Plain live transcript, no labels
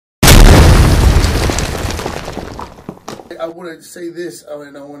I want to say this,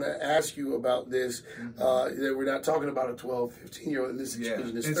 and I want to ask you about this, that we're not talking about a 12, 15-year-old in this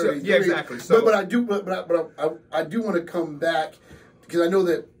situation. It's 33. Yeah, exactly. So, but I do want to come back, because I know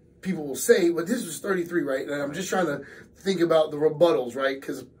that people will say, but this was 33, right? And I'm just trying to think about the rebuttals, right?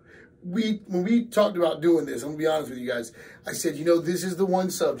 Because when we talked about doing this, I'm going to be honest with you guys, I said, this is the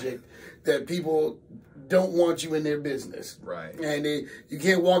one subject that people don't want you in their business. Right. And you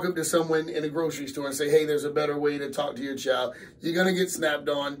can't walk up to someone in a grocery store and say, hey, there's a better way to talk to your child. You're going to get snapped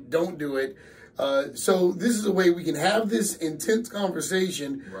on. Don't do it. So this is a way we can have this intense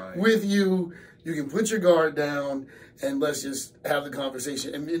conversation with you. You can put your guard down, and let's just have the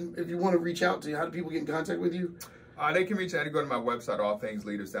conversation. And if you want to reach out to you, how do people get in contact with you? They can reach out and go to my website,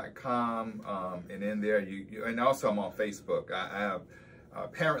 allthingsleaders.com, and in there, and also I'm on Facebook. I have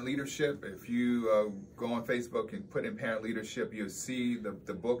Parent Leadership. If you go on Facebook and put in Parent Leadership, you'll see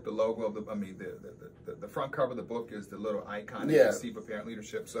the book, the logo of the front cover of the book is the little icon that you see for Parent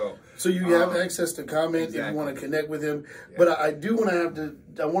Leadership. So you have access to comment if you want to connect with him. Yeah. But I do want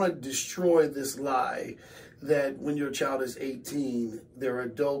I want to destroy this lie that when your child is 18, they're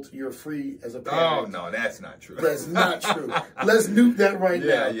adult, you're free as a parent. Oh, no, that's not true. That's not true. Let's nuke that right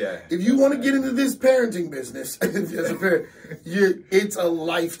now. Yeah. If you want to get into this parenting business as a parent, it's a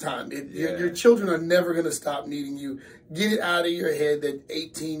lifetime. Your children are never going to stop needing you. Get it out of your head that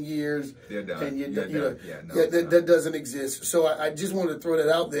 18 years, they're done. And That that doesn't exist. So I just wanted to throw that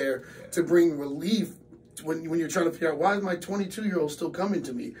out there to bring relief when you're trying to figure out, why is my 22-year-old still coming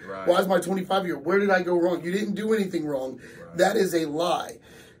to me? Right. Why is my 25-year-old? Where did I go wrong? You didn't do anything wrong. Right. That is a lie.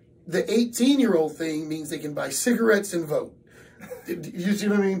 The 18-year-old thing means they can buy cigarettes and vote. You see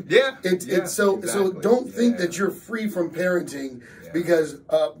what I mean? Yeah. So don't think that you're free from parenting because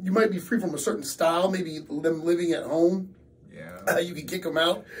you might be free from a certain style, maybe them living at home. Yeah. You can kick them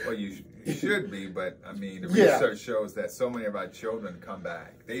out. Well, you should be, but I mean, the research shows that so many of our children come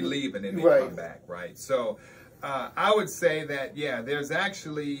back. They leave and then they come back, right? So I would say that, there's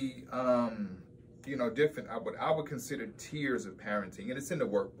actually, different, I would consider tiers of parenting, and it's in the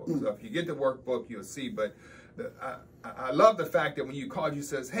workbook. So if you get the workbook, you'll see, but I love the fact that when you called, you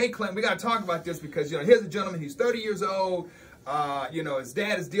says, hey, Clint, we got to talk about this because, here's a gentleman, he's 30 years old. His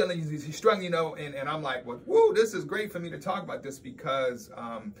dad is dealing, he's struggling, and I'm like, well, woo, this is great for me to talk about this because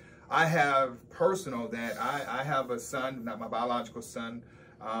I have I have a son, not my biological son,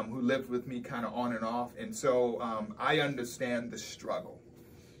 who lived with me kind of on and off. And so I understand the struggle.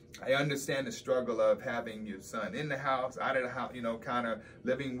 I understand the struggle of having your son in the house, out of the house, kind of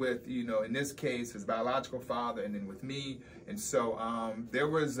living with, in this case, his biological father and then with me. And so there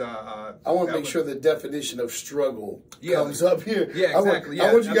was... I want to make sure the definition of struggle comes up here. Yeah, exactly.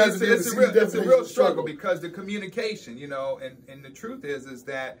 I want you guys to be able to see the definition it's a real struggle because the communication, and the truth is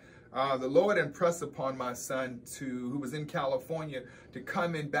that the Lord impressed upon my son who was in California to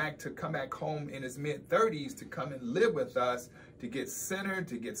come back home in his mid-30s to come and live with us, to get centered,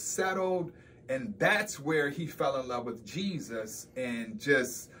 to get settled. And that's where he fell in love with Jesus. And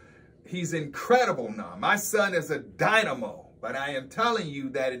he's incredible now. My son is a dynamo, but I am telling you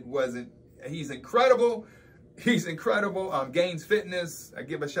that he's incredible. He's incredible. Gains Fitness. I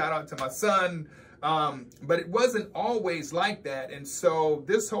give a shout out to my son. But it wasn't always like that. And so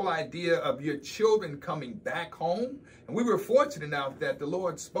this whole idea of your children coming back home, and we were fortunate enough that the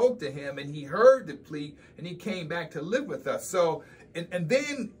Lord spoke to him and he heard the plea and he came back to live with us. So, and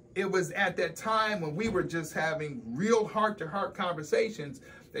then it was at that time when we were just having real heart-to-heart conversations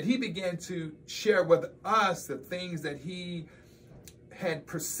that he began to share with us the things that he had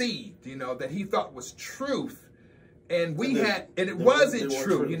perceived, that he thought was truth. And it wasn't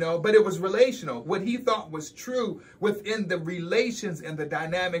true, but it was relational. What he thought was true within the relations and the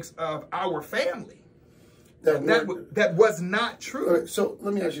dynamics of our family. That was not true. All right, so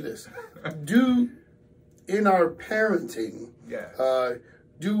let me ask you this. In our parenting,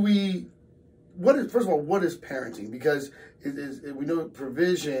 first of all, what is parenting? Because we know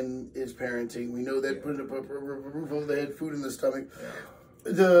provision is parenting. We know that putting a roof over the head, food in the stomach. Yeah.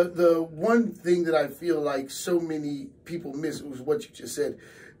 The one thing that I feel like so many people miss was what you just said,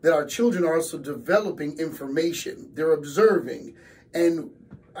 that our children are also developing information. They're observing. And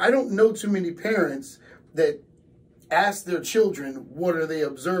I don't know too many parents that ask their children, what are they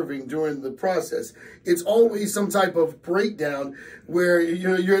observing during the process? It's always some type of breakdown where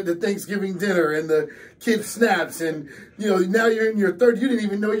you're at the Thanksgiving dinner and the kid snaps and, now you're in your 30s. You didn't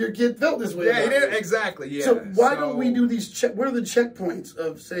even know your kid felt this way. Yeah, exactly. Yeah. So why don't we do these what are the checkpoints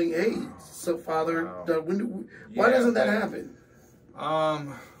of saying, hey, so father, why doesn't that happen?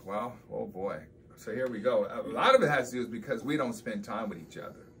 Well, oh boy. So here we go. A lot of it has to do is because we don't spend time with each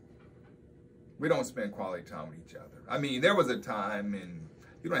other. We don't spend quality time with each other. I mean, there was a time, and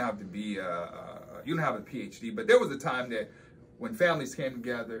you don't have to be, you don't have a PhD, but there was a time that when families came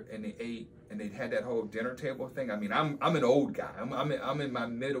together and they ate and they had that whole dinner table thing. I mean, I'm an old guy. I'm in my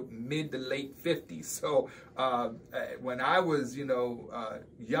mid to late 50s. So when I was,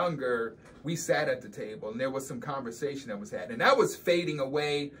 younger, we sat at the table and there was some conversation that was had, and that was fading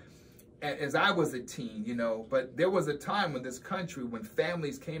away as I was a teen, but there was a time in this country when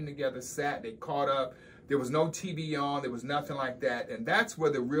families came together, sat, they caught up. There was no TV on. There was nothing like that. And that's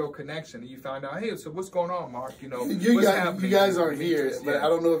where the real connection. And you found out, hey, so what's going on, Mark? You guys aren't here, but I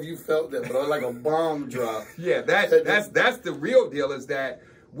don't know if you felt that, but it was like a bomb drop. Yeah, that's the real deal, is that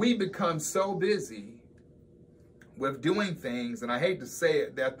we become so busy with doing things, and I hate to say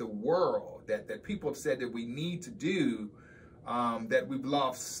it, that the world, that people have said that we need to do, that we've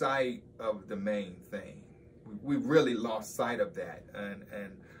lost sight of the main thing. We've really lost sight of that.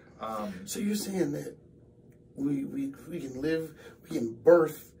 So you're saying that we can live, we can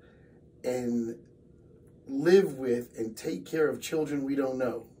birth and live with and take care of children we don't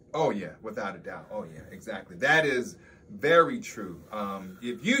know. Oh yeah, without a doubt. Oh yeah, exactly. That is very true.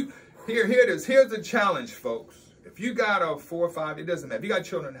 If you here's the challenge, folks. If you got a 4 or 5, it doesn't matter. If you got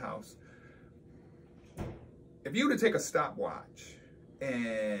children in the house, if you were to take a stopwatch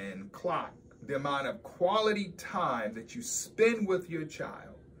and clock the amount of quality time that you spend with your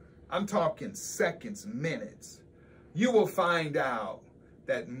child, I'm talking seconds, minutes, you will find out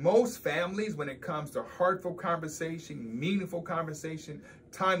that most families, when it comes to heartful conversation, meaningful conversation,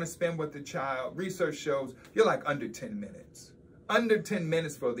 time to spend with the child, research shows you're like under 10 minutes. Under 10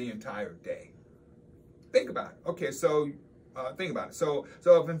 minutes for the entire day. Think about it. Okay, so think about it. So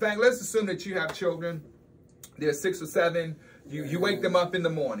if in fact, let's assume that you have children, they're 6 or 7, you wake them up in the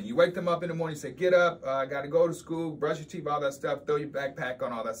morning. You wake them up in the morning, you say, get up, I got to go to school, brush your teeth, all that stuff, throw your backpack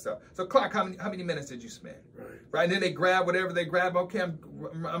on, all that stuff. So clock, how many minutes did you spend? Right? And then they grab whatever they grab. Okay,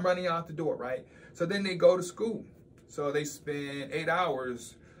 I'm running out the door, right? So then they go to school. So they spend 8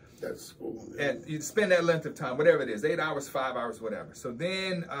 hours. That's school. And you spend that length of time, whatever it is, 8 hours, 5 hours, whatever. So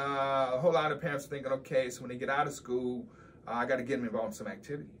then a whole lot of parents are thinking, okay, so when they get out of school, I got to get them involved in some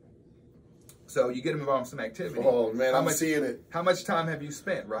activity. So you get them involved in some activity. Oh man, I'm seeing it. How much time have you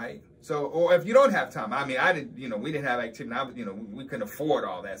spent, right? So, or if you don't have time, I mean, we didn't have activity. We couldn't afford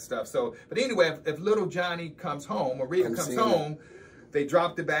all that stuff. So, but anyway, if little Johnny comes home, or Rita comes home, they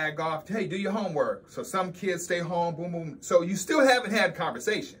drop the bag off. Hey, do your homework. So some kids stay home, boom, boom. So you still haven't had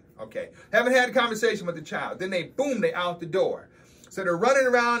conversation, okay? Haven't had a conversation with the child. Then they out the door. So they're running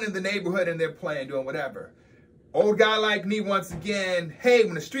around in the neighborhood and they're playing, doing whatever. Old guy like me, once again, hey,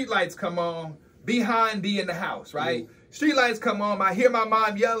 when the street lights come on, behind be in the house, right? Street lights come on, I hear my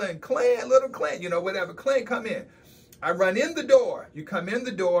mom yelling, Clint, little Clint, whatever. Clint, come in. I run in the door. You come in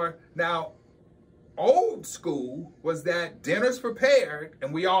the door. Now, old school was that dinner's prepared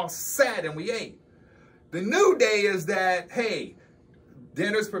and we all sat and we ate. The new day is that, hey,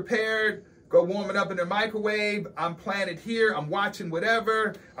 dinner's prepared, go warm it up in the microwave, I'm planted here, I'm watching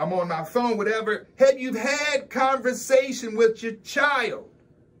whatever, I'm on my phone, whatever. Have you had conversation with your child?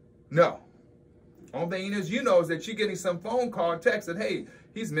 No. Only thing is that you're getting some phone call, text that, hey,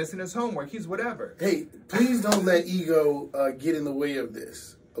 he's missing his homework, he's whatever. Hey, please don't let ego get in the way of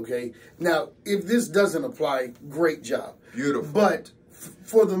this, okay? Now, if this doesn't apply, great job. Beautiful. But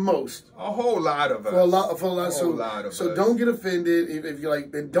for the most. A whole lot of us. For a lot of us. So don't get offended if you're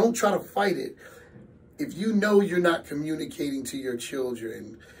like, and don't try to fight it. If you know you're not communicating to your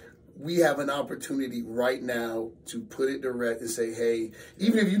children, we have an opportunity right now to put it direct and say, hey,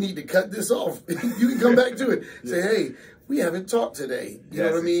 even if you need to cut this off, you can come back to it. Say, hey, we haven't talked today. You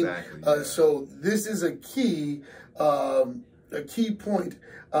know what I mean? Exactly, yeah. So this is a key point.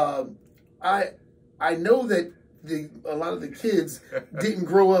 I know that a lot of the kids didn't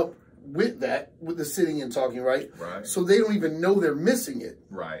grow up with the sitting and talking, right? Right. So they don't even know they're missing it.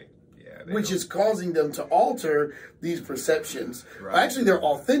 Right. Which is causing them to alter these perceptions. Right. Actually, they're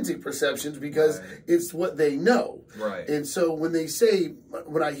authentic perceptions because it's what they know. Right. And so when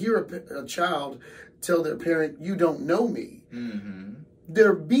I hear a child tell their parent, you don't know me,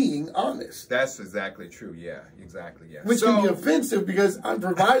 they're being honest. That's exactly true. Yeah, exactly. Yeah. Which can be offensive because I'm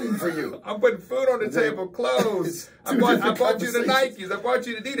providing for you. I'm putting food on the table, clothes. I bought you the Nikes. I bought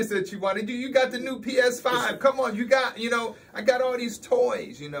you the Adidas that you wanted. You got the new PS5. Come on, I got all these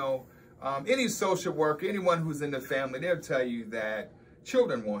toys, Any social worker, anyone who's in the family, they'll tell you that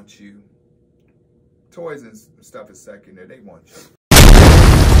children want you. Toys and stuff is secondary. They want you.